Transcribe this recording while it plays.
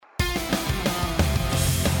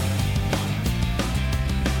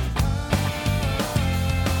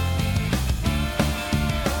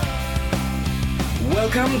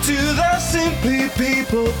Welcome to the Simply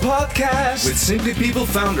People podcast with Simply People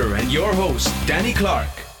founder and your host, Danny Clark.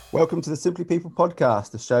 Welcome to the Simply People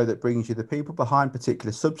podcast, the show that brings you the people behind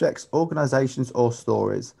particular subjects, organisations or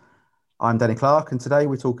stories. I'm Danny Clark, and today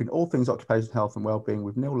we're talking all things occupational health and wellbeing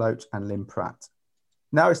with Neil Loach and Lynn Pratt.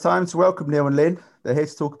 Now it's time to welcome Neil and Lynn. They're here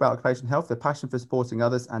to talk about occupational health, their passion for supporting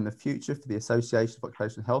others, and the future for the Association of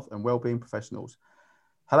Occupational Health and Wellbeing Professionals.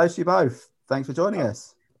 Hello to you both. Thanks for joining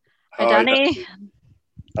us. Hi, Danny.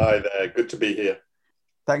 Hi there. Good to be here.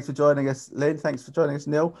 Thanks for joining us, Lynn. Thanks for joining us,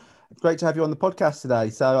 Neil. Great to have you on the podcast today.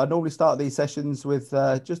 So I normally start these sessions with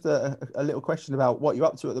just a little question about what you're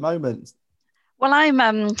up to at the moment. Well,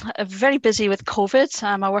 I'm very busy with COVID.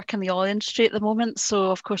 I work in the oil industry at the moment.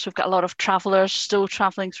 So, of course, we've got a lot of travellers still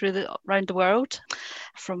travelling around the world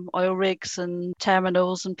from oil rigs and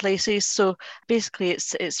terminals and places. So basically,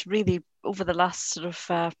 it's really over the last sort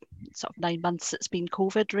of 9 months, it's been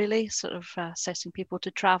COVID really, sort of assessing people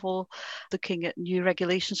to travel, looking at new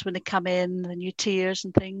regulations when they come in, the new tiers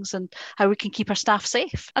and things, and how we can keep our staff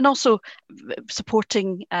safe. And also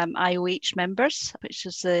supporting IOH members, which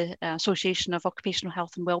is the Association of Occupational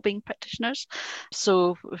Health and Wellbeing Practitioners.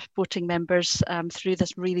 So supporting members through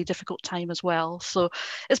this really difficult time as well. So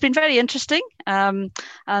it's been very interesting, and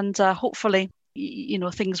hopefully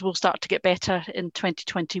things will start to get better in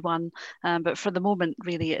 2021. But for the moment,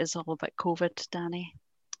 really, it is all about COVID, Danny,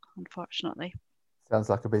 unfortunately. Sounds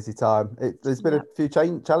like a busy time. There's been a few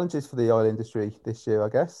challenges for the oil industry this year, I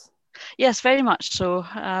guess. Yes, very much so.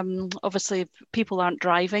 Obviously, people aren't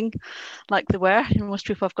driving like they were. Most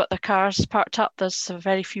people have got their cars parked up. There's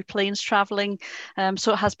very few planes travelling.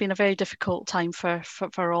 So it has been a very difficult time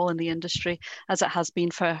for all in the industry, as it has been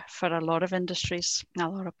for a lot of industries, a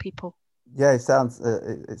lot of people. Yeah, it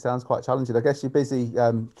sounds quite challenging. I guess you're busy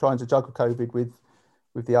trying to juggle COVID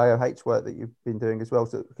with the IOH work that you've been doing as well.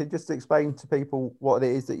 So can you just explain to people what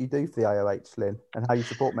it is that you do for the IOH, Lynn, and how you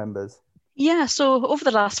support members? Yeah, so over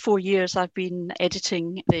the last 4 years, I've been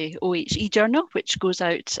editing the OHE journal, which goes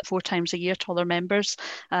out 4 times a year to all our members,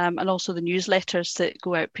 and also the newsletters that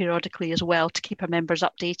go out periodically as well to keep our members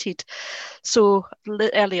updated. So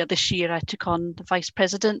earlier this year, I took on the vice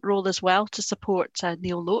president role as well to support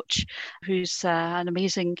Neil Loach, who's an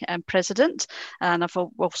amazing president. And I've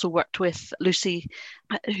also worked with Lucy,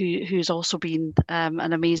 who's also been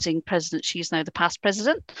an amazing president. She's now the past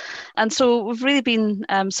president. And so we've really been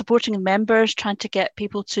supporting members, trying to get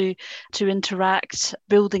people to interact,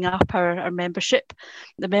 building up our membership.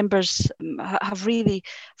 The members have really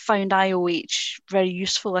found IOH very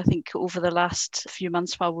useful, I think, over the last few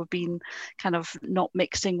months while we've been kind of not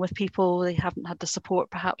mixing with people. They haven't had the support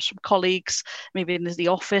perhaps from colleagues, maybe in the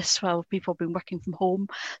office while people have been working from home.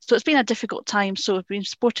 So it's been a difficult time. So we've been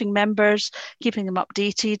supporting members, keeping them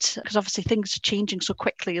updated, because obviously things are changing so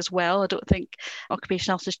quickly as well. I don't think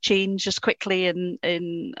occupational health has changed as quickly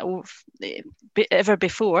ever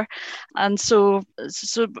before. And so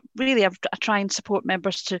really I try and support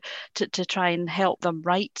members to try and help them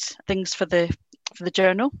write things for the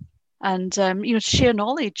journal, and share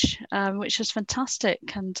knowledge, which is fantastic.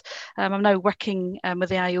 And I'm now working with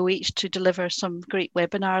the IOH to deliver some great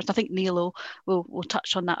webinars. I think Neil will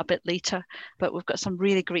touch on that a bit later, but we've got some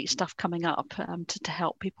really great stuff coming up to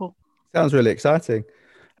help people. Sounds really exciting.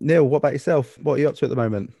 Neil, what about yourself? What are you up to at the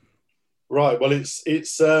moment? Right. Well, it's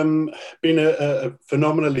been a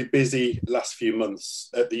phenomenally busy last few months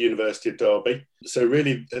at the University of Derby. So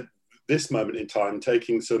really, at this moment in time,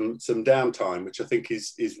 taking some downtime, which I think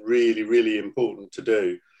is really, really important to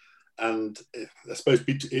do. And I suppose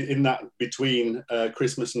in that between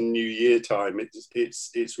Christmas and New Year time,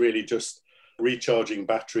 it's really just recharging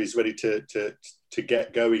batteries, ready to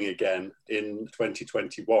get going again in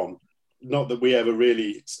 2021. Not that we ever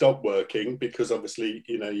really stop working, because obviously,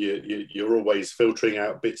 you're always filtering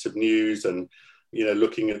out bits of news and,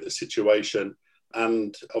 looking at the situation.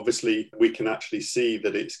 And obviously we can actually see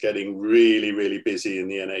that it's getting really, really busy in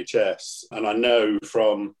the NHS. And I know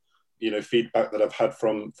from, feedback that I've had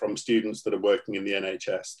from students that are working in the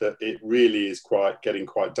NHS that it really is getting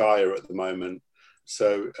quite dire at the moment.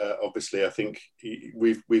 So obviously I think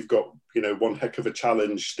we've got, one heck of a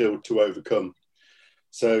challenge still to overcome.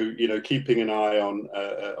 So, keeping an eye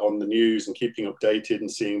on the news and keeping updated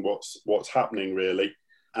and seeing what's happening really,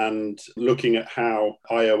 and looking at how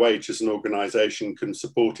IOH as an organisation can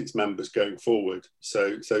support its members going forward.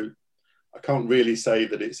 So I can't really say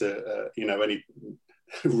that it's any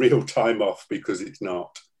real time off, because it's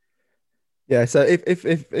not. Yeah. So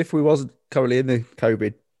if we wasn't currently in the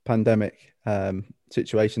COVID pandemic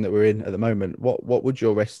situation that we're in at the moment, what would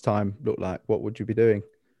your rest time look like? What would you be doing?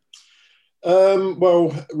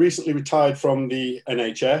 Well, recently retired from the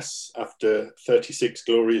NHS after 36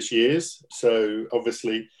 glorious years. So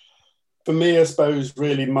obviously, for me, I suppose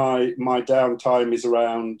really my downtime is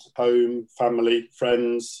around home, family,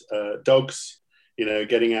 friends, dogs,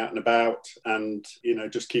 getting out and about and,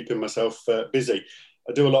 just keeping myself busy.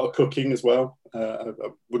 I do a lot of cooking as well. I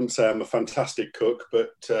wouldn't say I'm a fantastic cook,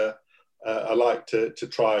 but I like to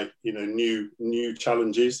try, new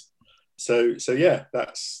challenges. So yeah,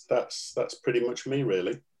 that's pretty much me,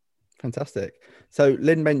 really. Fantastic. So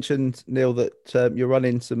Lynn mentioned, Neil, that you're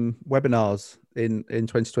running some webinars in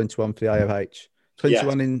 2021 for the IOH.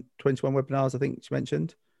 21 webinars, I think she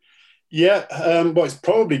mentioned. Yeah, well, it's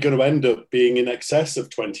probably going to end up being in excess of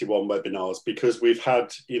 21 webinars because we've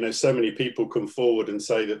had, so many people come forward and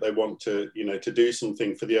say that they want to, to do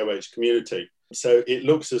something for the OH community. So it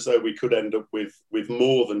looks as though we could end up with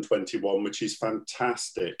more than 21, which is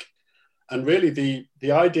fantastic. And really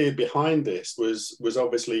the idea behind this was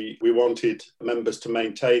obviously we wanted members to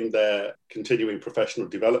maintain their continuing professional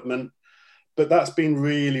development. But that's been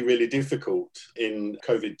really, really difficult in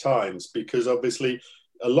COVID times because obviously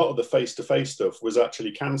a lot of the face-to-face stuff was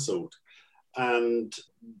actually cancelled. And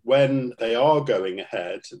when they are going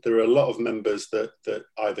ahead, there are a lot of members that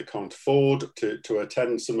either can't afford to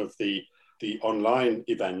attend some of the online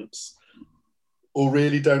events or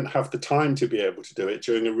really don't have the time to be able to do it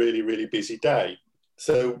during a really, really busy day.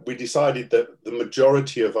 So we decided that the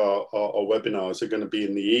majority of our webinars are going to be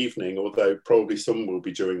in the evening, although probably some will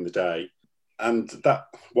be during the day. And that,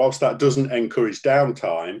 whilst that doesn't encourage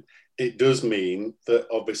downtime, it does mean that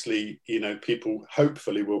obviously, people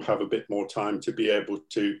hopefully will have a bit more time to be able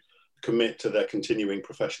to commit to their continuing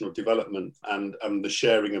professional development and the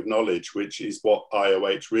sharing of knowledge, which is what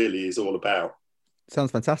IOH really is all about.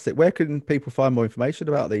 Sounds fantastic. Where can people find more information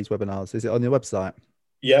about these webinars? Is it on your website?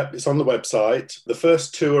 Yeah, it's on the website. The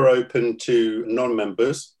first two are open to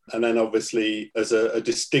non-members. And then obviously as a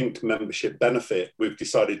distinct membership benefit, we've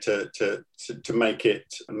decided to make it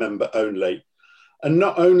member only. And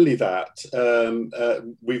not only that,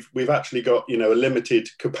 we've actually got, a limited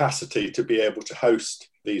capacity to be able to host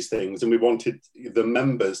these things. And we wanted the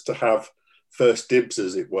members to have first dibs,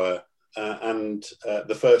 as it were. And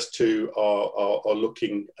the first two are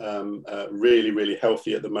looking really, really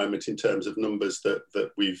healthy at the moment in terms of numbers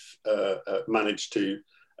that we've managed to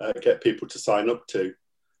get people to sign up to.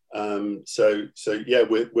 So yeah,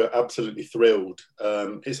 we're absolutely thrilled.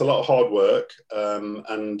 It's a lot of hard work,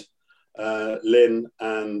 and Lynn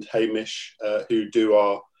and Hamish, who do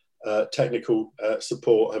our technical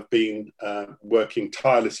support, have been working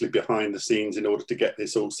tirelessly behind the scenes in order to get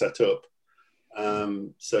this all set up.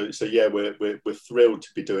 So yeah, we're thrilled to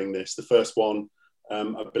be doing this. The first one,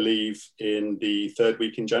 I believe, in the third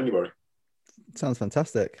week in January. Sounds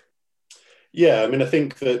fantastic. Yeah, I mean, I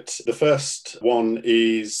think that the first one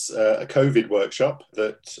is a COVID workshop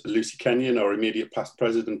that Lucy Kenyon, our immediate past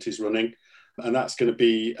president, is running. And that's going to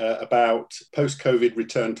be about post-COVID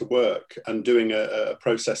return to work and doing a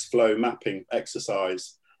process flow mapping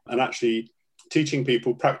exercise and actually teaching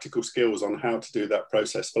people practical skills on how to do that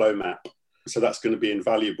process flow map. So that's going to be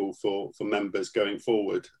invaluable for members going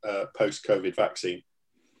forward post-COVID vaccine.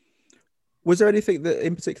 Was there anything that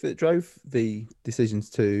in particular that drove the decisions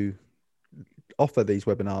to offer these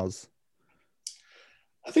webinars?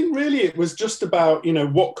 I think really it was just about,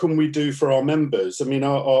 what can we do for our members? I mean,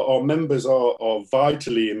 our members are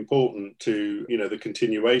vitally important to, the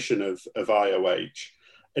continuation of IOH.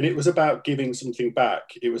 And it was about giving something back.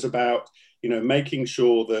 It was about, making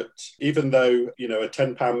sure that even though, a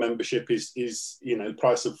 £10 membership is the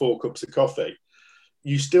price of 4 cups of coffee,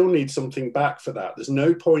 you still need something back for that. There's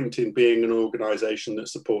no point in being an organisation that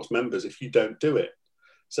supports members if you don't do it.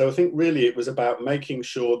 So I think really it was about making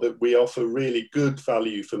sure that we offer really good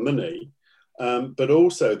value for money, but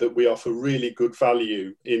also that we offer really good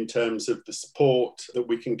value in terms of the support that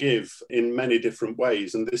we can give in many different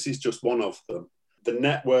ways. And this is just one of them. The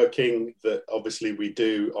networking that obviously we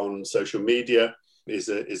do on social media is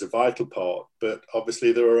a vital part, but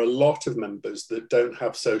obviously there are a lot of members that don't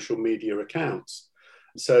have social media accounts.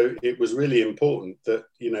 So it was really important that,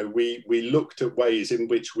 we looked at ways in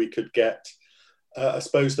which we could get I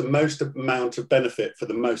suppose the most amount of benefit for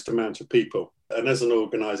the most amount of people. And as an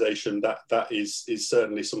organisation, that is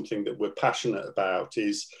certainly something that we're passionate about,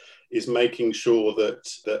 is making sure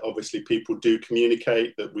that obviously people do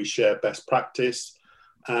communicate, that we share best practice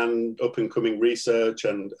and up and coming research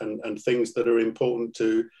and things that are important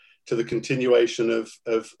to the continuation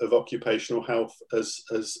of occupational health as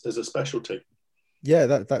a specialty. Yeah,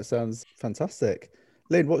 that sounds fantastic.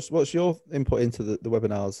 Lynn, what's your input into the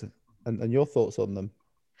webinars and your thoughts on them?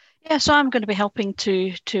 Yeah, so I'm going to be helping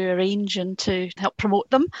to arrange and to help promote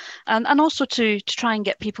them, and also to try and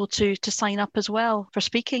get people to sign up as well for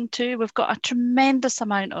speaking too. We've got a tremendous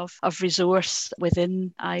amount of resource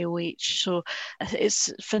within IOH, so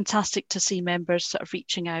it's fantastic to see members sort of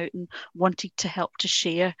reaching out and wanting to help to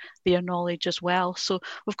share their knowledge as well. So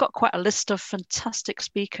we've got quite a list of fantastic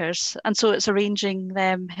speakers, and so it's arranging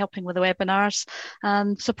them, helping with the webinars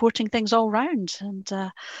and supporting things all round. And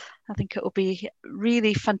I think it will be a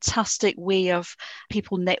really fantastic way of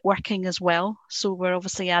people networking as well. So we're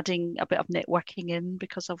obviously adding a bit of networking in,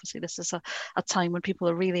 because obviously this is a time when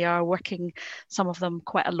people really are working, some of them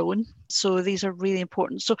quite alone. So these are really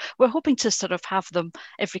important. So we're hoping to sort of have them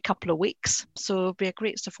every couple of weeks. So it'll be a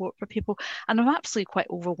great support for people. And I'm absolutely quite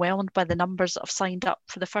overwhelmed by the numbers that have signed up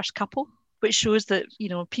for the first couple, which shows that,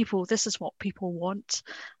 people, this is what people want.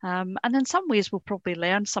 And in some ways, we'll probably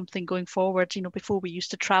learn something going forward. Before we used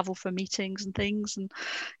to travel for meetings and things. And,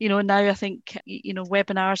 now I think,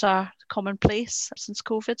 webinars are commonplace since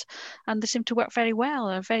COVID, and they seem to work very well,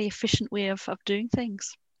 a very efficient way of doing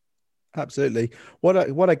things. Absolutely.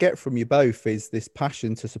 What I get from you both is this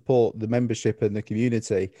passion to support the membership and the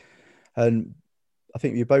community. And I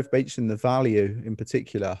think you both mentioned the value in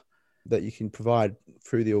particular that you can provide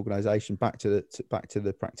through the organisation back to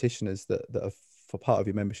the practitioners that are for part of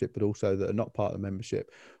your membership, but also that are not part of the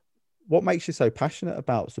membership. What makes you so passionate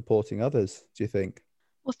about supporting others, do you think?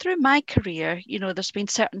 Well, through my career, there's been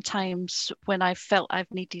certain times when I felt I've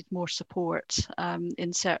needed more support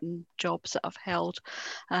in certain jobs that I've held.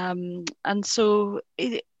 And so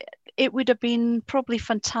it would have been probably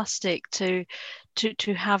fantastic to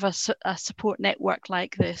have a support network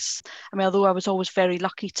like this. I mean, although I was always very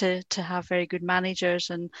lucky to have very good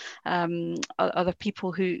managers and other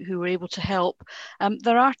people who were able to help,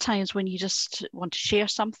 there are times when you just want to share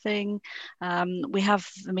something. We have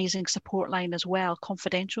the amazing support line as well,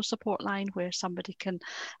 confidential support line, where somebody can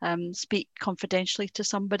speak confidentially to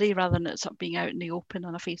somebody rather than it sort of being out in the open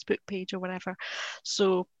on a Facebook page or whatever.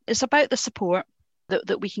 So it's about the support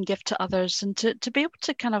that we can give to others, and to be able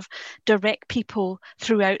to kind of direct people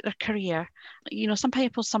throughout their career. Some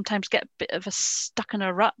people sometimes get a bit of a stuck in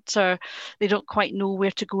a rut, or they don't quite know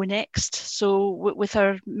where to go next. So with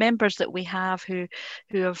our members that we have who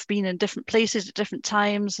have been in different places at different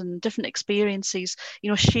times and different experiences,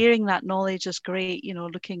 sharing that knowledge is great.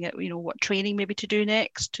 Looking at what training maybe to do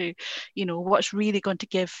next, to what's really going to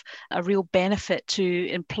give a real benefit to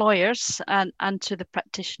employers and to the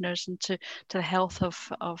practitioners and to the health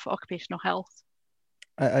of occupational health.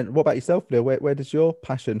 And what about yourself, Neil? Where does your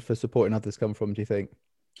passion for supporting others come from, do you think?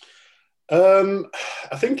 I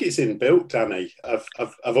think it's inbuilt, Danny.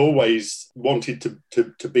 I've always wanted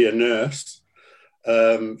to be a nurse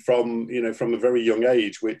from a very young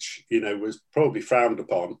age, which was probably frowned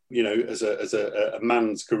upon as a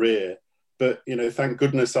man's career. But thank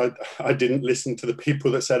goodness I didn't listen to the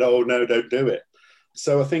people that said, "Oh no, don't do it."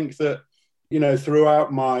 So I think that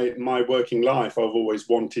throughout my working life, I've always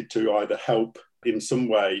wanted to either help in some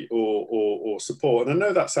way or support. And I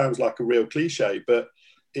know that sounds like a real cliche, but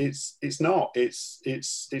it's not.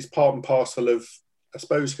 It's part and parcel of, I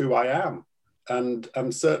suppose, who I am. And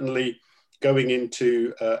I'm certainly going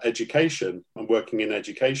into education and working in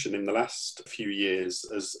education in the last few years,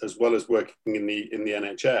 as well as working in the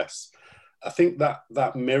NHS. I think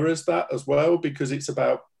that mirrors that as well, because it's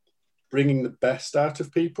about bringing the best out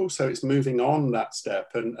of people. So it's moving on that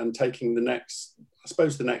step and taking the next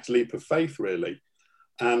leap of faith, really.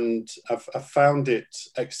 And I've found it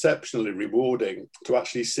exceptionally rewarding to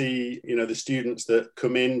actually see, the students that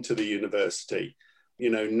come into the university,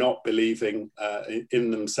 not believing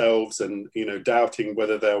in themselves and, doubting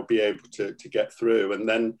whether they'll be able to get through. And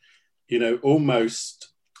then, almost,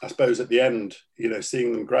 I suppose at the end,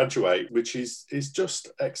 seeing them graduate, which is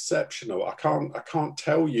just exceptional. I can't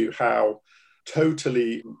tell you how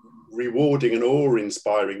totally rewarding and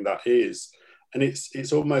awe-inspiring that is. And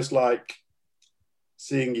it's almost like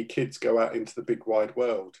seeing your kids go out into the big wide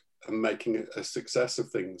world and making a success of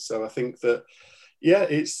things. So I think that, yeah,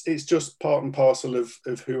 it's just part and parcel of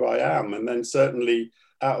who I am. And then certainly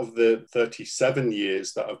out of the 37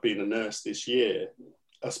 years that I've been a nurse this year,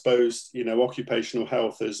 I suppose, occupational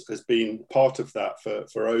health has been part of that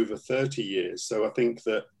for over 30 years. So I think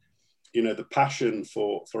that, the passion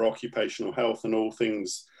for occupational health and all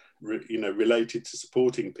things, related to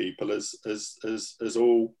supporting people has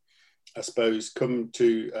all, I suppose, come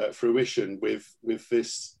to fruition with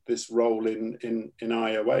this role in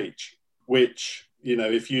IOH, which,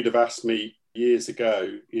 if you'd have asked me years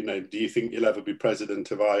ago, do you think you'll ever be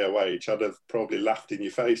president of IOH? I'd have probably laughed in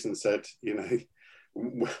your face and said,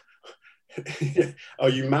 are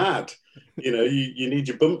you mad? you need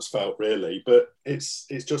your bumps felt, really, but it's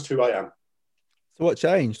just who I am. So what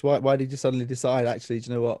changed? Why did you suddenly decide, actually, do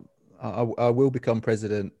you know what, I will become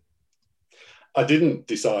president? I didn't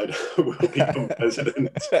decide I will become president.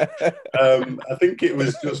 I think it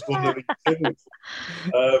was just one of these things.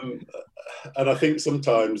 And I think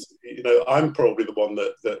sometimes, I'm probably the one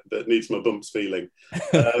that needs my bumps feeling.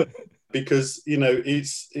 Because,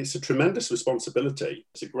 it's a tremendous responsibility.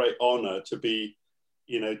 It's a great honour to be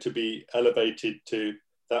elevated to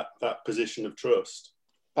that position of trust.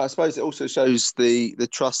 But I suppose it also shows the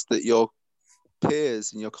trust that your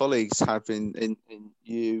peers and your colleagues have in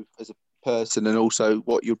you as a person, and also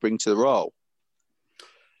what you bring to the role.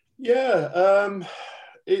 Yeah,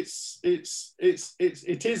 it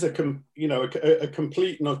is a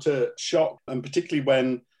complete and utter shock, and particularly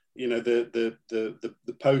when the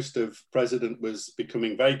post of president was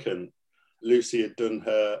becoming vacant. Lucy had done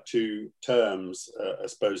her 2 terms, I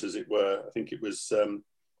suppose, as it were. I think it was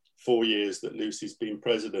 4 years that Lucy's been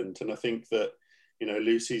president, and I think that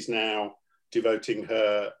Lucy's now devoting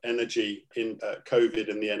her energy in COVID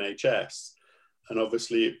and the NHS, and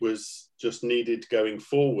obviously it was just needed going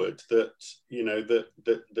forward that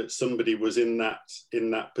that somebody was in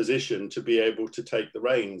that position to be able to take the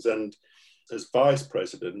reins. And as vice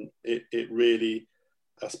president, it really,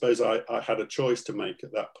 I suppose, I had a choice to make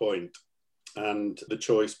at that point, and the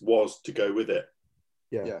choice was to go with it.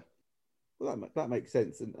 Yeah. Well, that makes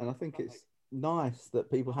sense, and I think it's nice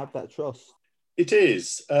that people have that trust. It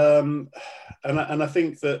is, and I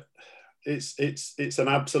think that it's an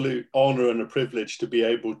absolute honour and a privilege to be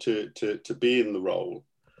able to be in the role,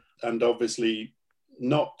 and obviously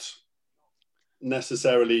not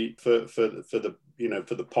necessarily for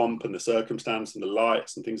the pomp and the circumstance and the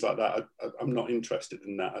lights and things like that. I'm not interested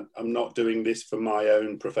in that. I'm not doing this for my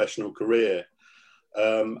own professional career.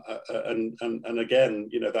 And again,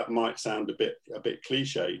 that might sound a bit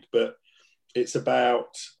cliched, but it's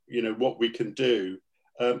about what we can do,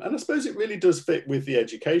 and I suppose it really does fit with the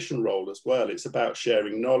education role as well. It's about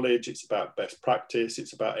sharing knowledge, it's about best practice,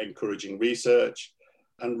 it's about encouraging research,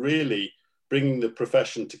 and really bringing the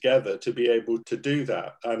profession together to be able to do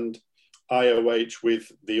that. And IOH,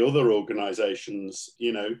 with the other organisations,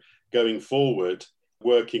 going forward,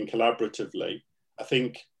 working collaboratively, I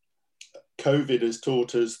think COVID has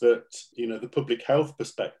taught us that the public health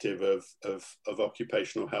perspective of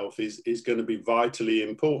occupational health is going to be vitally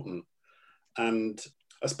important. And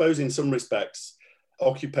I suppose in some respects,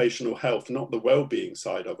 occupational health, not the well-being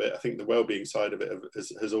side of it. I think the well-being side of it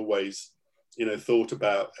has always thought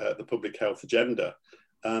about the public health agenda,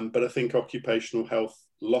 but I think occupational health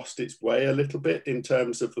lost its way a little bit in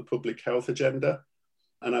terms of the public health agenda,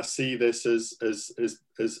 and I see this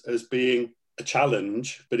as being a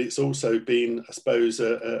challenge, but it's also been, I suppose,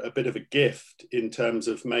 a bit of a gift in terms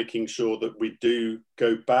of making sure that we do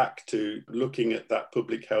go back to looking at that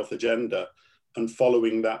public health agenda and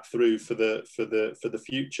following that through for the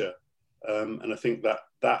future. And I think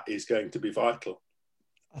that is going to be vital.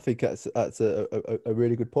 I think that's a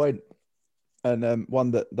really good point, and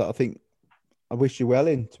one that I think I wish you well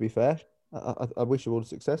in. To be fair, I wish you all the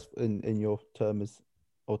success in your terms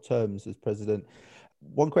as president.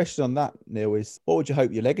 One question on that, Neil, is what would you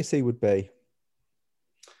hope your legacy would be?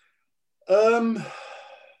 Sorry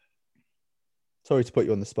to put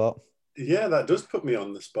you on the spot. Yeah, that does put me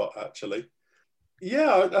on the spot, actually.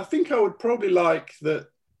 Yeah, I think I would probably like that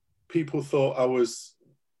people thought I was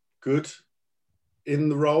good in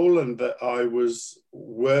the role and that I was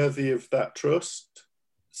worthy of that trust.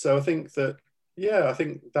 So I think that, I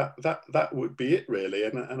think that would be it, really.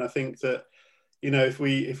 And I think that, if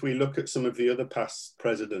we look at some of the other past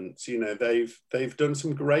presidents, they've done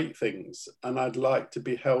some great things, and I'd like to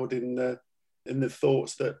be held in the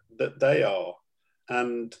thoughts that they are,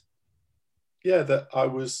 and that I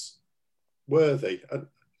was worthy. It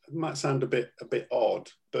might sound a bit odd,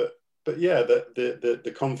 but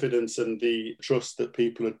the confidence and the trust that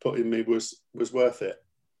people had put in me was worth it.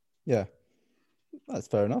 Yeah, that's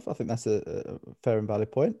fair enough. I think that's a fair and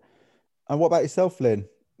valid point. And what about yourself, Lynn?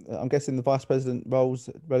 I'm guessing the vice president role's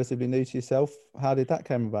relatively new to yourself. How did that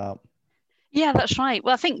come about? Yeah, that's right.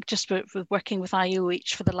 Well, I think just with working with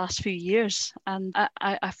IOH for the last few years, and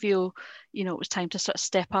I feel, it was time to sort of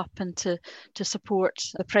step up and to support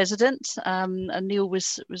the president. And Neil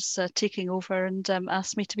was taking over and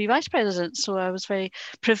asked me to be vice president. So I was very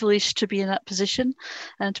privileged to be in that position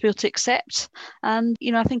and to be able to accept. And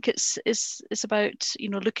I think it's about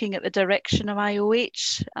looking at the direction of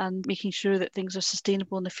IOH and making sure that things are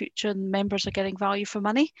sustainable in the future and members are getting value for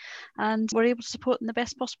money, and we're able to support in the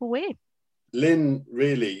best possible way. Lynn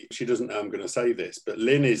really, she doesn't know I'm going to say this, but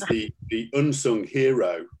Lynn is the unsung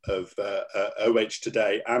hero of OH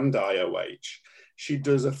Today and IOH. She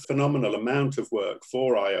does a phenomenal amount of work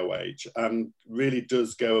for IOH and really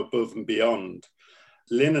does go above and beyond.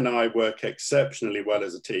 Lynn and I work exceptionally well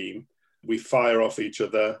as a team. We fire off each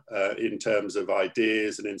other in terms of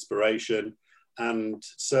ideas and inspiration, and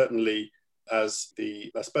certainly as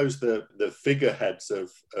the figureheads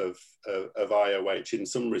of IOH in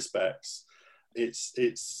some respects,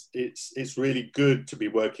 it's really good to be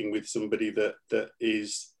working with somebody that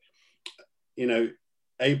is,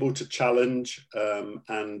 able to challenge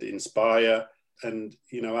and inspire and,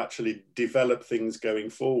 actually develop things going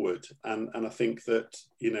forward. And I think that,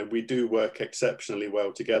 we do work exceptionally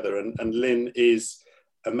well together. And Lynn is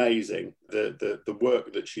amazing. The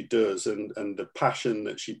work that she does and the passion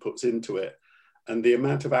that she puts into it and the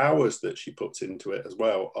amount of hours that she puts into it as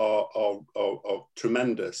well are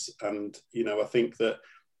tremendous. And, I think that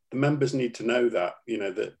the members need to know that,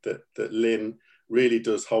 that Lynn really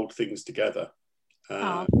does hold things together.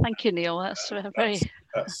 Thank you, Neil. That's a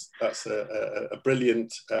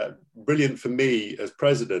brilliant for me as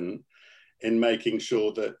president in making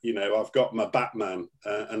sure that I've got my Batman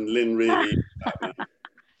and Lynn really is Batman.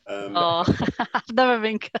 I've never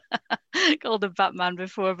been called a Batman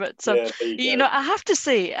before, but I have to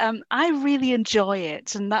say, I really enjoy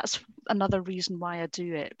it, and that's another reason why I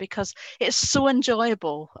do it, because it's so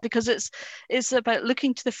enjoyable, because it's about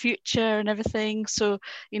looking to the future and everything. So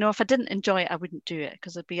if I didn't enjoy it, I wouldn't do it,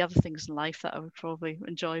 because there'd be other things in life that I would probably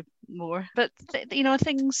enjoy more. But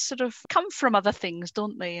things sort of come from other things,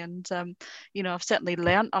 don't they? And I've certainly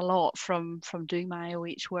learnt a lot from doing my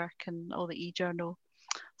IOH work and all the e-journal.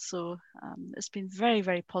 So it's been very,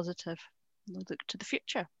 very positive. Look to the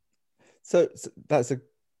future. So that's a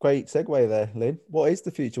great segue there, Lynn. What is the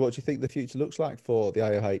future? What do you think the future looks like for the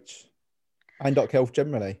IOH and Doc Health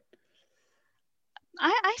generally?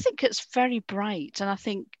 I think it's very bright, and I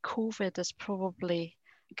think COVID has probably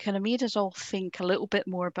kind of made us all think a little bit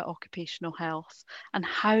more about occupational health and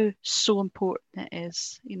how so important it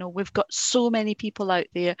is. We've got so many people out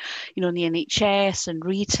there, in the NHS and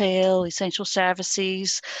retail, essential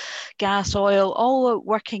services, gas, oil, all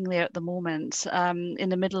working there at the moment in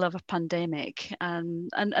the middle of a pandemic. And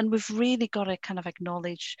we've really got to kind of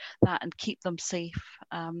acknowledge that and keep them safe.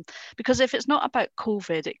 Because if it's not about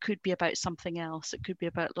COVID, it could be about something else. It could be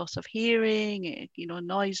about loss of hearing,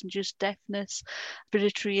 noise-induced deafness,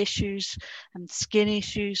 respiratory issues and skin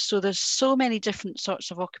issues. So there's so many different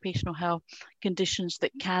sorts of occupational health conditions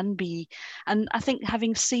that can be. And I think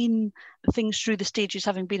having seen things through the stages,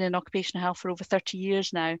 having been in occupational health for over 30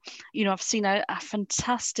 years now, I've seen a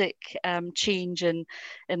fantastic change in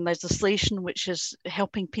legislation, which is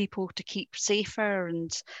helping people to keep safer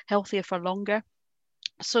and healthier for longer.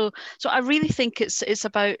 So I really think it's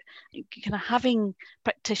about kind of having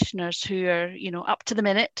practitioners who are, up to the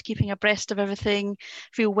minute, keeping abreast of everything,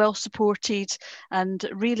 feel well supported, and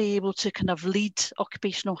really able to kind of lead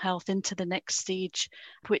occupational health into the next stage,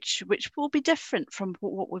 which will be different from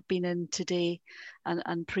what we've been in today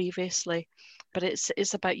and previously. But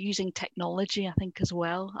it's about using technology, I think, as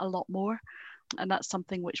well, a lot more. And that's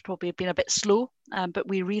something which probably have been a bit slow, but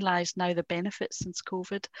we realise now the benefits since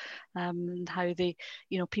COVID, and how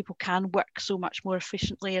people can work so much more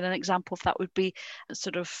efficiently. And an example of that would be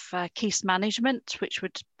sort of case management, which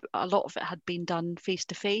a lot of it had been done face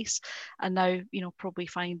to face, and now probably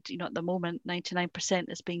find at the moment 99%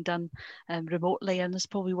 is being done remotely, and is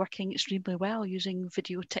probably working extremely well using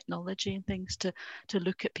video technology and things to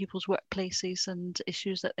look at people's workplaces and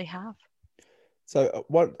issues that they have. So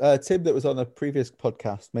Tim, that was on a previous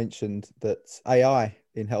podcast, mentioned that AI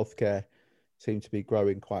in healthcare seems to be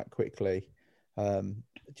growing quite quickly. Do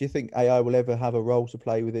you think AI will ever have a role to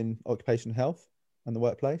play within occupational health and the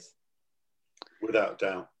workplace? Without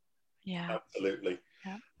doubt. Yeah. Absolutely.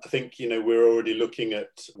 Yeah. I think, we're already looking at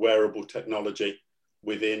wearable technology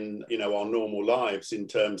within, our normal lives in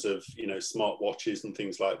terms of, smartwatches and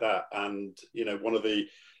things like that. And, one of the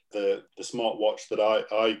smartwatch that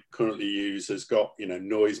I currently use has got,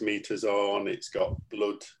 noise meters on, it's got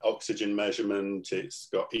blood oxygen measurement, it's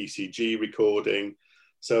got ECG recording.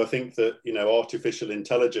 So I think that, artificial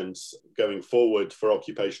intelligence going forward for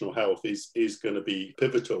occupational health is going to be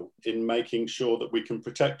pivotal in making sure that we can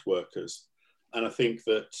protect workers. And I think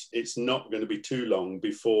that it's not going to be too long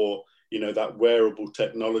before, that wearable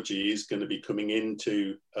technology is going to be coming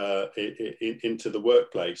into the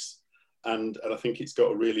workplace. And I think it's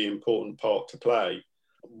got a really important part to play.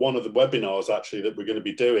 One of the webinars actually that we're going to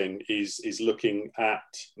be doing is looking at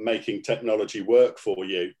making technology work for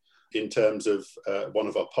you. in terms of one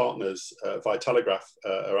of our partners, Vitalograph,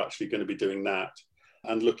 are actually going to be doing that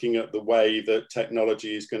and looking at the way that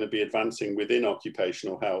technology is going to be advancing within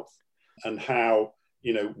occupational health and how,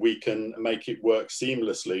 you know, we can make it work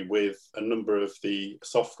seamlessly with a number of the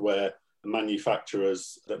software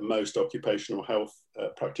manufacturers that most occupational health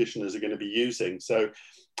practitioners are going to be using. So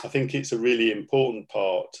I think it's a really important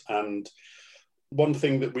part. And one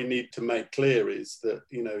thing that we need to make clear is that,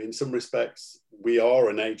 you know, in some respects, we are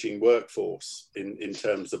an aging workforce in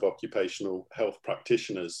terms of occupational health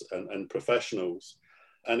practitioners and professionals.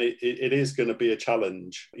 And it is going to be a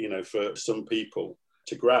challenge, you know, for some people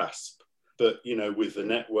to grasp. But, you know, with the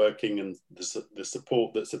networking and the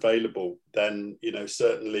support that's available, then, you know,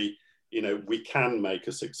 certainly, you know, we can make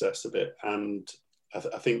a success of it. And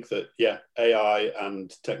I think that, yeah, AI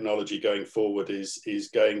and technology going forward is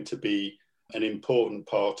going to be an important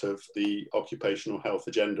part of the occupational health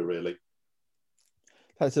agenda, really.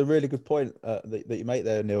 That's a really good point that you make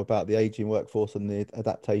there, Neil, about the ageing workforce and the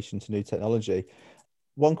adaptation to new technology.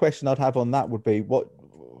 One question I'd have on that would be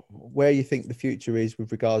where you think the future is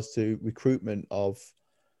with regards to recruitment of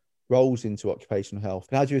roles into occupational health.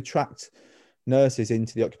 How do you attract nurses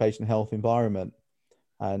into the occupational health environment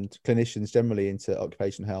and clinicians generally into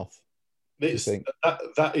occupational health?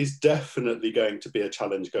 That is definitely going to be a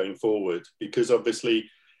challenge going forward, because obviously,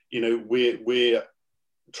 you know, we're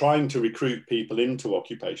trying to recruit people into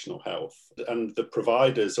occupational health, and the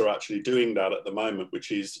providers are actually doing that at the moment,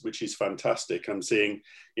 which is fantastic. I'm seeing,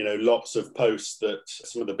 you know, lots of posts that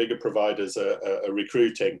some of the bigger providers are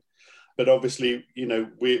recruiting. But obviously, you know,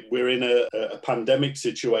 we're in a pandemic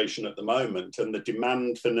situation at the moment, and the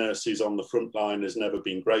demand for nurses on the front line has never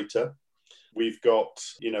been greater. We've got,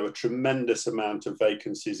 you know, a tremendous amount of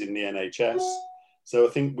vacancies in the NHS. So I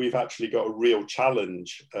think we've actually got a real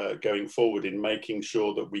challenge going forward in making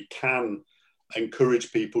sure that we can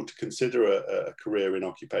encourage people to consider a career in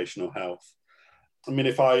occupational health. I mean,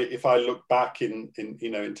 if I look back in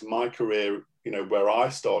you know, into my career, you know, where I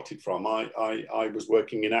started from, I was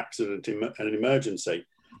working in accident and emergency,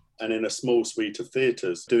 and in a small suite of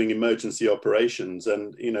theatres doing emergency operations.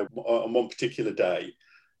 And, you know, on one particular day,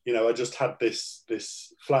 you know, I just had this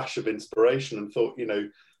flash of inspiration and thought, you know,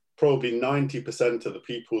 probably 90% of the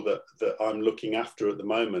people that I'm looking after at the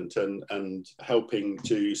moment and helping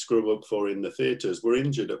to scrub up for in the theatres were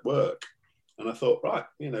injured at work. And I thought, right,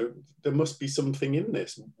 you know, there must be something in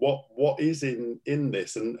this. What is in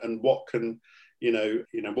this, and what can, you know,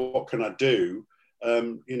 what can I do,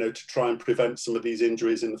 you know, to try and prevent some of these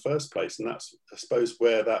injuries in the first place? And that's, I suppose,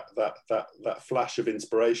 where that flash of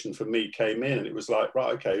inspiration for me came in. And it was like,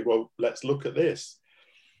 right, okay, well, let's look at this.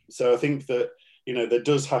 So I think that, you know, there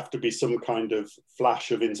does have to be some kind of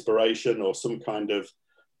flash of inspiration or some kind of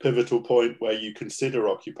pivotal point where you consider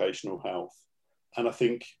occupational health. And I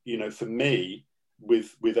think, you know, for me,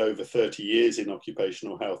 with over 30 years in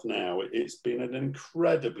occupational health now, it's been an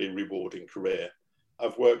incredibly rewarding career.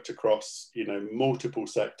 I've worked across, you know, multiple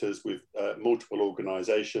sectors with multiple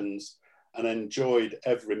organisations and enjoyed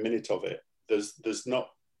every minute of it. There's not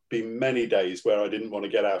been many days where I didn't want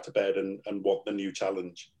to get out of bed and want the new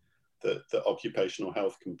challenge that occupational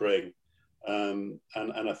health can bring. And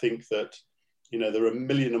I think that, you know, there are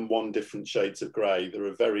 1,000,001 different shades of grey. There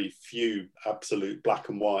are very few absolute black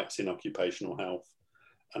and whites in occupational health.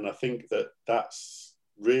 And I think that that's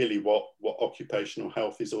really what occupational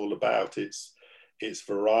health is all about. It's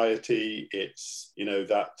variety. It's, you know,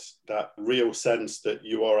 that real sense that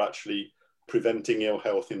you are actually preventing ill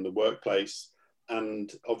health in the workplace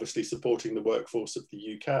and obviously supporting the workforce of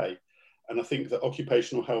the UK. And I think that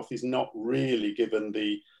occupational health is not really given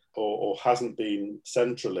or hasn't been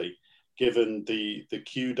centrally given the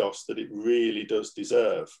kudos that it really does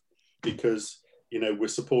deserve, because, you know, we're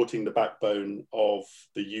supporting the backbone of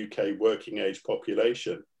the UK working age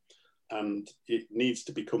population, and it needs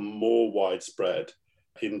to become more widespread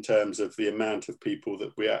in terms of the amount of people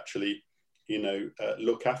that we actually, you know,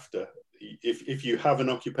 look after. If you have an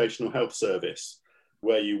occupational health service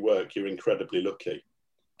where you work, you're incredibly lucky,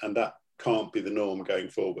 and that can't be the norm going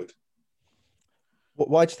forward.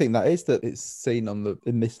 Why do you think that is, that it's seen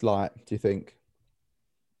in this light, do you think?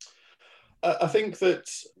 I think that,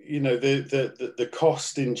 you know, the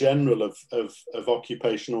cost in general of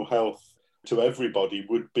occupational health to everybody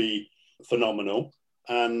would be phenomenal.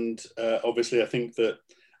 And obviously I think that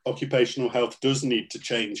occupational health does need to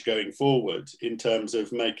change going forward in terms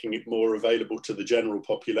of making it more available to the general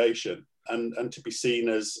population and to be seen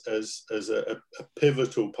as a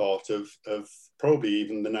pivotal part of probably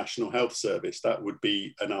even the National Health Service. That would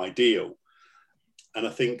be an ideal. And I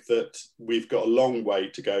think that we've got a long way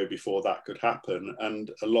to go before that could happen, and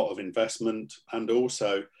a lot of investment and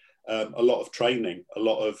also a lot of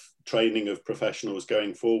training of professionals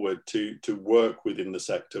going forward to work within the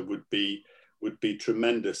sector would be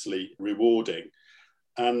tremendously rewarding.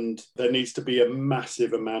 And there needs to be a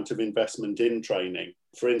massive amount of investment in training.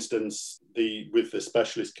 For instance, with the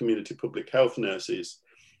specialist community public health nurses,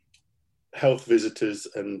 health visitors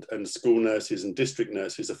and school nurses and district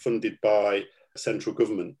nurses are funded by central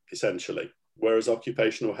government, essentially, whereas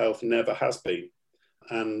occupational health never has been.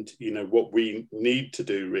 And, what we need to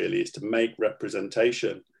do really is to make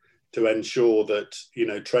representation to ensure that,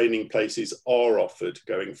 training places are offered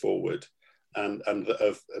going forward and that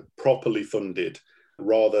are properly funded,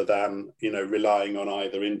 rather than, relying on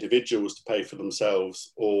either individuals to pay for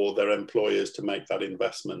themselves or their employers to make that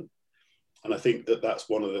investment. And I think that that's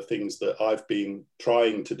one of the things that I've been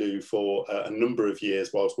trying to do for a number of years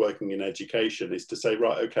whilst working in education, is to say,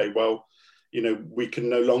 right, okay, well, we can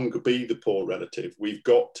no longer be the poor relative. We've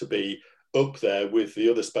got to be up there with the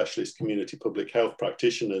other specialist community public health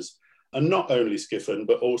practitioners, and not only SCIFN,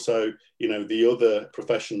 but also, the other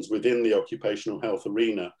professions within the occupational health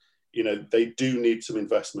arena. They do need some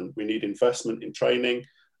investment. We need investment in training,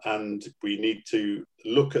 and we need to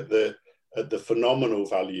look at the phenomenal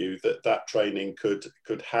value that training could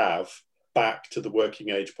have back to the working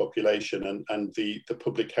age population and the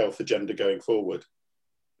public health agenda going forward.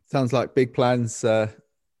 Sounds like big plans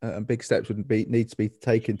and big steps would need to be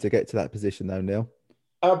taken to get to that position, though, Neil.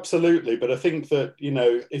 Absolutely, but I think that,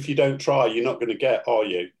 if you don't try, you're not going to get, are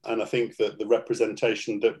you? And I think that the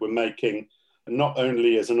representation that we're making, not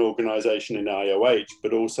only as an organisation in IOH,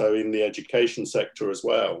 but also in the education sector as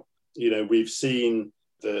well. We've seen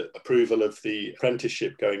the approval of the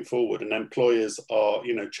apprenticeship going forward, and employers are,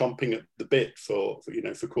 chomping at the bit for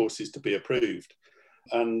courses to be approved.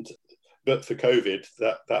 But for COVID,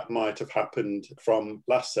 that might have happened from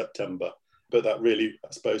last September, but that really,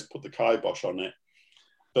 I suppose, put the kibosh on it.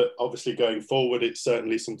 But obviously going forward, it's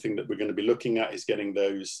certainly something that we're going to be looking at, is getting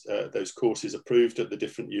those courses approved at the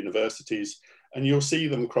different universities, and you'll see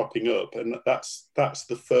them cropping up. And that's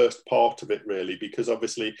the first part of it, really, because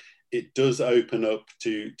obviously it does open up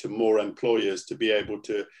to more employers to be able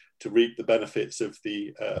to reap the benefits of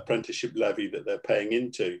the apprenticeship levy that they're paying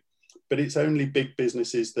into. But it's only big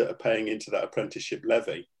businesses that are paying into that apprenticeship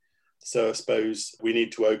levy. So I suppose we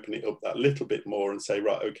need to open it up that little bit more and say,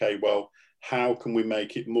 right, okay, well, how can we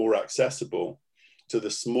make it more accessible to the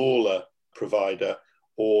smaller provider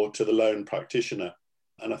or to the lone practitioner?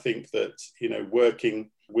 And I think that, working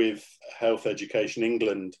with Health Education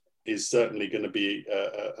England is certainly going to be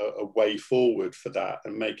a way forward for that,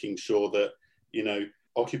 and making sure that,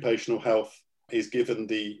 occupational health is given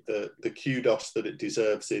the kudos that it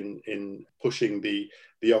deserves in pushing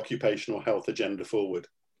the occupational health agenda forward.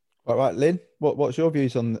 All right, Lynn, what's your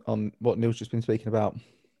views on what Neil's just been speaking about?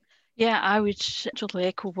 Yeah, I would totally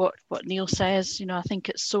echo what Neil says. I think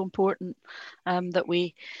it's so important that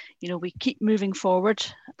we keep moving forward,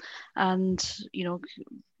 and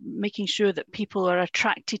making sure that people are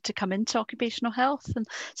attracted to come into occupational health. And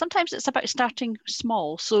sometimes it's about starting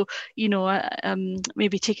small. So,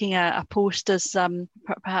 maybe taking a post as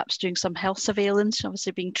perhaps doing some health surveillance,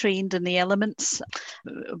 obviously being trained in the elements,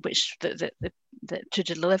 which to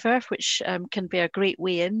deliver, which can be a great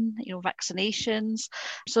way in, vaccinations.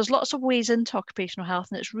 So there's lots of ways into occupational health,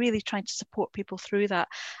 and it's really trying to support people through that.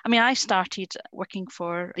 I mean, I started working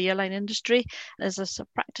for the airline industry as a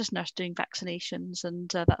practice nurse doing vaccinations, and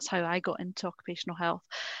that's how I got into occupational health.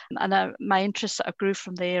 And my interests sort of grew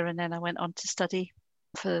from there, and then I went on to study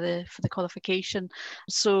for the qualification.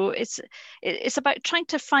 So it's about trying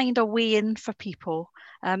to find a way in for people.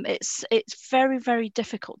 It's very, very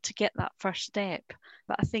difficult to get that first step,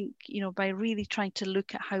 but I think by really trying to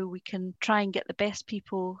look at how we can try and get the best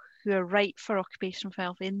people who are right for occupational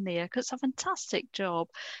health in there, because it's a fantastic job.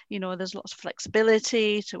 There's lots of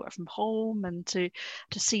flexibility to work from home and to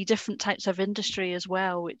see different types of industry as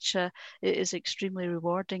well, which is extremely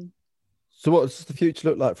rewarding. So what's the future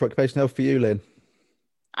look like for occupational health for you, Lynn?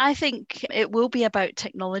 I think it will be about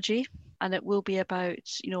technology, and it will be about,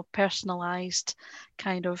 personalised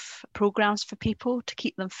kind of programs for people to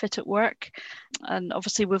keep them fit at work. And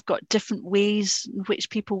obviously we've got different ways in which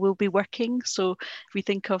people will be working. So if we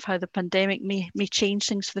think of how the pandemic may change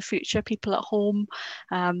things for the future, people at home,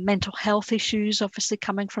 mental health issues obviously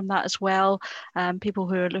coming from that as well, people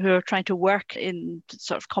who are trying to work in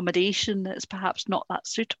sort of accommodation that's perhaps not that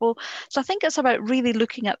suitable. So I think it's about really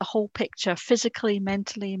looking at the whole picture, physically,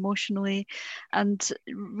 mentally, emotionally, and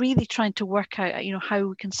really trying to work out, how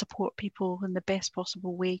we can support people in the best possible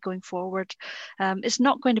possible way going forward. It's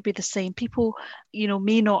not going to be the same. People,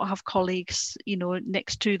 may not have colleagues,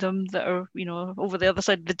 next to them that are, over the other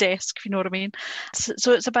side of the desk, if you know what I mean.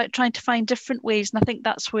 So it's about trying to find different ways. And I think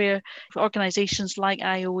that's where organisations like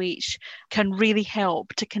IOH can really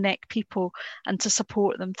help to connect people and to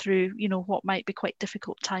support them through, what might be quite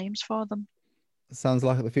difficult times for them. Sounds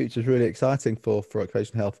like the future is really exciting for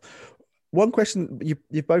occupational health. One question,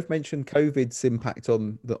 you've both mentioned COVID's impact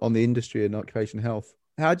on the industry and occupational health.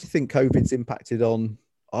 How do you think COVID's impacted on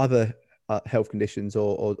other health conditions,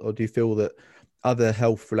 or do you feel that other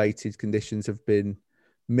health-related conditions have been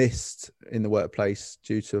missed in the workplace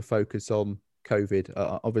due to a focus on COVID?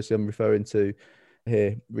 Obviously, I'm referring to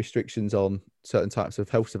here restrictions on certain types of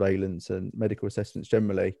health surveillance and medical assessments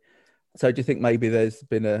generally. So do you think maybe there's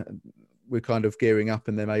been we're kind of gearing up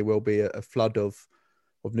and there may well be a flood of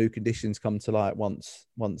new conditions come to light once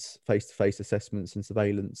face-to-face assessments and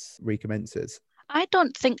surveillance recommences? I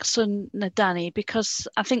don't think so, Danny, because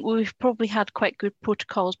I think we've probably had quite good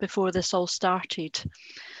protocols before this all started.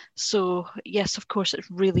 So yes, of course,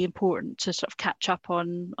 it's really important to sort of catch up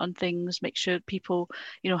on things, make sure people,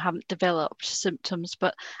 haven't developed symptoms.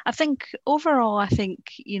 But I think overall,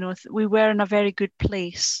 we were in a very good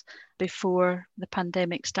place before the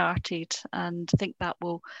pandemic started, and I think that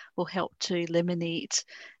will help to eliminate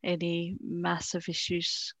any massive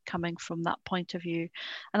issues coming from that point of view.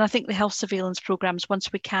 And I think the health surveillance programs,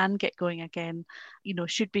 once we can get going again,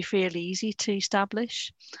 should be fairly easy to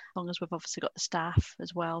establish, as long as we've obviously got the staff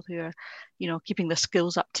as well who are, keeping the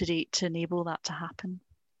skills up to date to enable that to happen.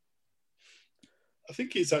 I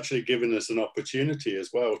think it's actually given us an opportunity as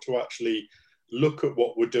well to actually look at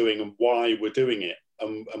what we're doing and why we're doing it,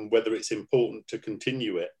 and whether it's important to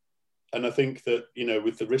continue it. And I think that,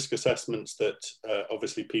 with the risk assessments that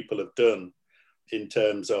obviously people have done in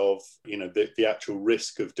terms of, the actual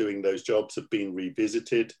risk of doing those jobs have been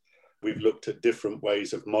revisited. We've looked at different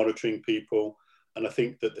ways of monitoring people. And I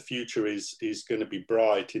think that the future is going to be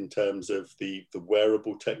bright in terms of the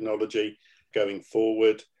wearable technology going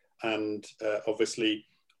forward. And obviously,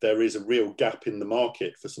 there is a real gap in the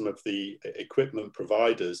market for some of the equipment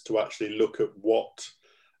providers to actually look at what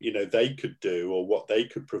they could do or what they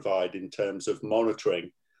could provide in terms of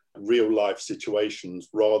monitoring real life situations,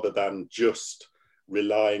 rather than just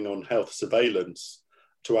relying on health surveillance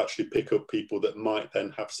to actually pick up people that might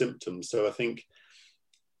then have symptoms. So I think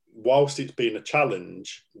whilst it's been a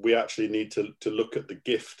challenge, we actually need to look at the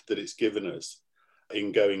gift that it's given us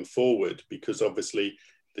in going forward, because obviously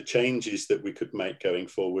the changes that we could make going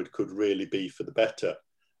forward could really be for the better,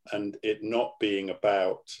 and it not being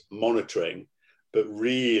about monitoring, but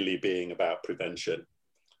really being about prevention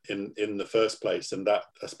in the first place. And that,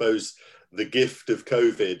 I suppose, the gift of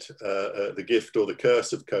COVID, the gift or the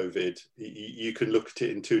curse of COVID, you can look at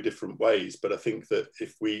it in two different ways. But I think that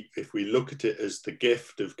if we look at it as the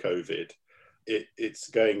gift of COVID, it's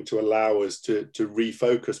going to allow us to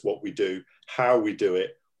refocus what we do, how we do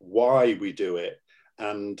it, why we do it,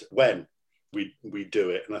 and when we do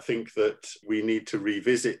it. And I think that we need to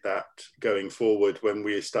revisit that going forward when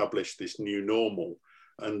we establish this new normal,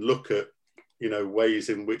 and look at ways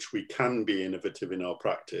in which we can be innovative in our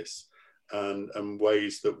practice, and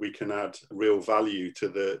ways that we can add real value to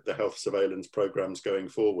the health surveillance programs going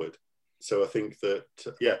forward. So I think that,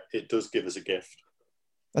 it does give us a gift.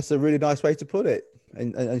 That's a really nice way to put it,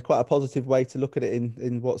 and quite a positive way to look at it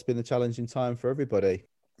in what's been a challenging time for everybody.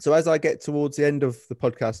 So as I get towards the end of the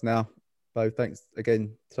podcast now, Bo, thanks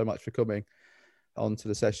again so much for coming on to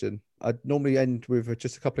the session. I'd normally end with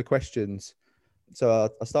just a couple of questions. So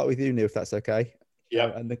I'll start with you, Neil, if that's okay.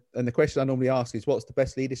 Yeah. And the question I normally ask is, what's the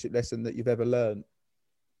best leadership lesson that you've ever learned?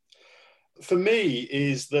 For me,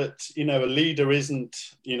 is that, a leader isn't,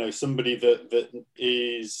 somebody that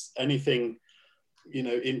is anything,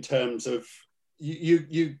 in terms of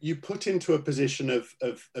you put into a position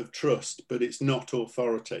of trust, but it's not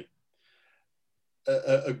authority.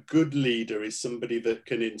 A good leader is somebody that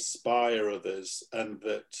can inspire others, and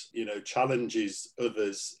that, challenges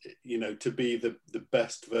others, to be the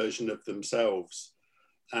best version of themselves,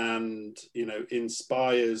 and,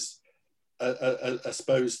 inspires, I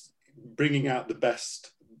suppose, bringing out the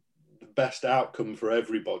best outcome for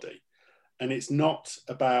everybody. And it's not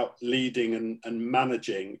about leading and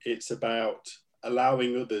managing, it's about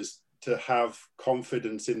allowing others to have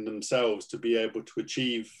confidence in themselves to be able to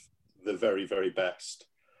achieve the very, very best.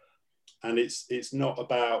 And it's not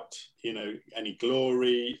about, any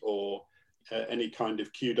glory or any kind of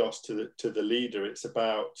kudos to the leader. It's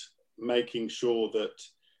about making sure that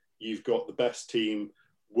you've got the best team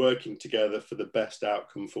working together for the best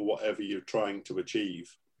outcome for whatever you're trying to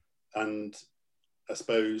achieve. And I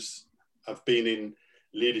suppose I've been in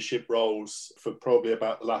leadership roles for probably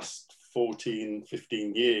about the last 14,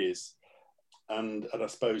 15 years. And I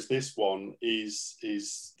suppose this one is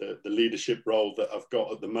the leadership role that I've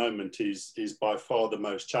got at the moment is by far the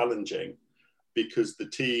most challenging, because the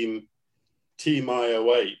team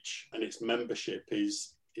IOH and its membership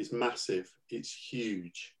is massive. It's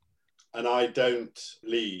huge. And I don't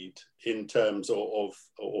lead in terms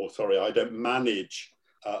I don't manage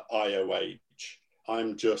IOH.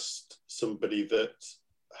 I'm just somebody that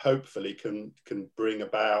hopefully can bring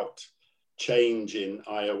about change in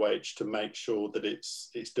IOH to make sure that it's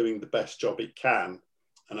doing the best job it can.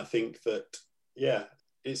 And I think that, yeah,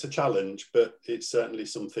 it's a challenge, but it's certainly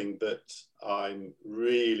something that I'm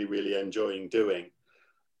really, really enjoying doing.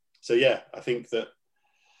 So yeah, I think that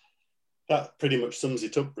pretty much sums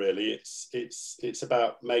it up, really. It's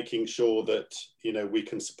about making sure that, you know, we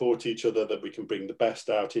can support each other, that we can bring the best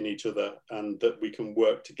out in each other, and that we can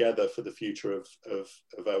work together for the future of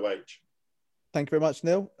OH. Thank you very much,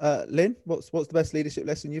 Neil. Lynn, what's the best leadership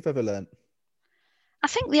lesson you've ever learned? I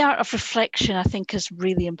think the art of reflection, I think, is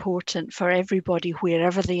really important for everybody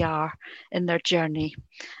wherever they are in their journey.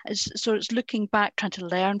 So it's looking back, trying to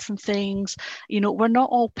learn from things. You know, we're not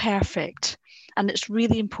all perfect. And it's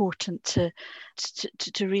really important to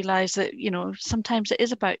realise that, you know, sometimes it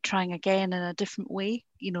is about trying again in a different way.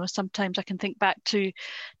 You know, sometimes I can think back to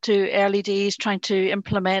early days trying to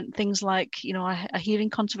implement things like, you know, a hearing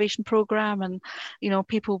conservation programme, and, you know,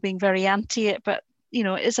 people being very anti it. But, you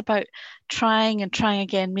know, it is about trying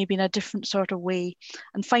again, maybe in a different sort of way,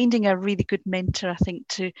 and finding a really good mentor, I think,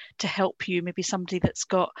 to help you. Maybe somebody that's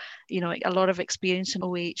got, you know, a lot of experience in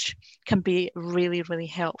OH can be really, really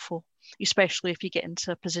helpful, especially if you get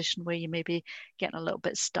into a position where you may be getting a little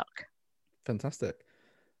bit stuck. Fantastic.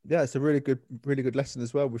 Yeah, it's a really good lesson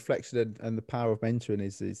as well. Reflection and the power of mentoring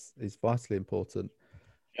is vitally important.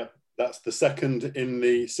 Yeah, that's the second in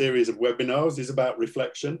the series of webinars, is about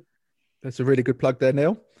reflection. That's a really good plug there,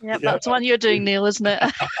 Neil. Yeah, that's the one you're doing, Neil, isn't it?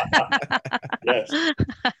 Yes.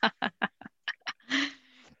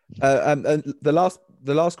 And the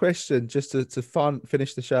last question, just to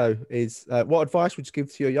finish the show, is what advice would you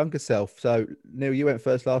give to your younger self? So, Neil, you went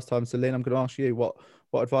first last time. So, Lynn, I'm going to ask you, what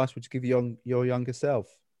advice would you give your younger self?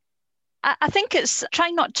 I think it's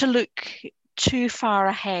trying not to look too far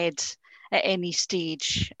ahead at any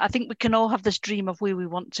stage. I think we can all have this dream of where we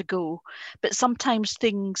want to go, but sometimes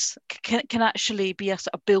things can actually be a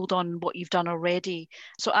sort of build on what you've done already.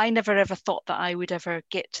 So I never ever thought that I would ever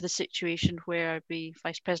get to the situation where I'd be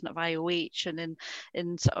vice president of IOH and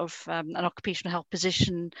in sort of an occupational health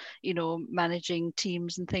position, you know, managing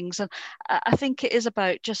teams and things. And I think it is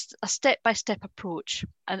about just a step-by-step approach,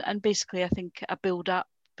 and basically I think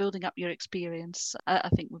building up your experience, I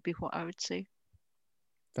think would be what I would say.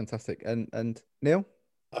 Fantastic. And Neil?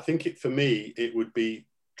 I think for me, it would be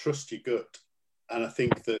trust your gut. And I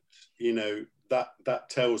think that, you know, that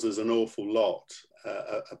tells us an awful lot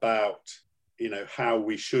about, you know, how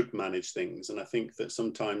we should manage things. And I think that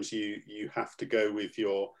sometimes you have to go with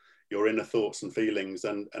your inner thoughts and feelings,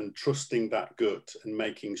 and trusting that gut and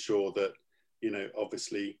making sure that, you know,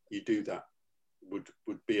 obviously you do that would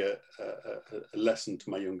be a lesson to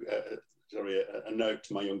my a note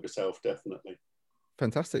to my younger self, definitely.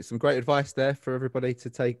 Fantastic. Some great advice there for everybody to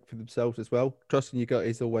take for themselves as well. Trusting your gut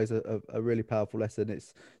is always a really powerful lesson.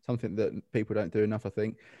 It's something that people don't do enough, I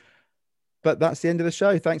think. But that's the end of the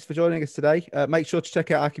show. Thanks for joining us today. Make sure to check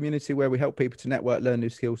out our community where we help people to network, learn new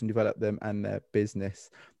skills and develop them and their business.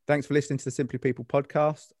 Thanks for listening to the Simply People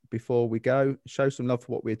podcast. Before we go, show some love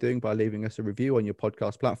for what we're doing by leaving us a review on your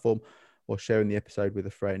podcast platform or sharing the episode with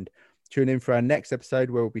a friend. Tune in for our next episode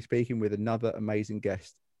where we'll be speaking with another amazing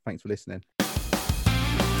guest. Thanks for listening.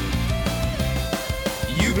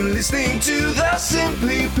 You've been listening to the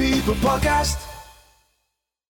Simply People podcast.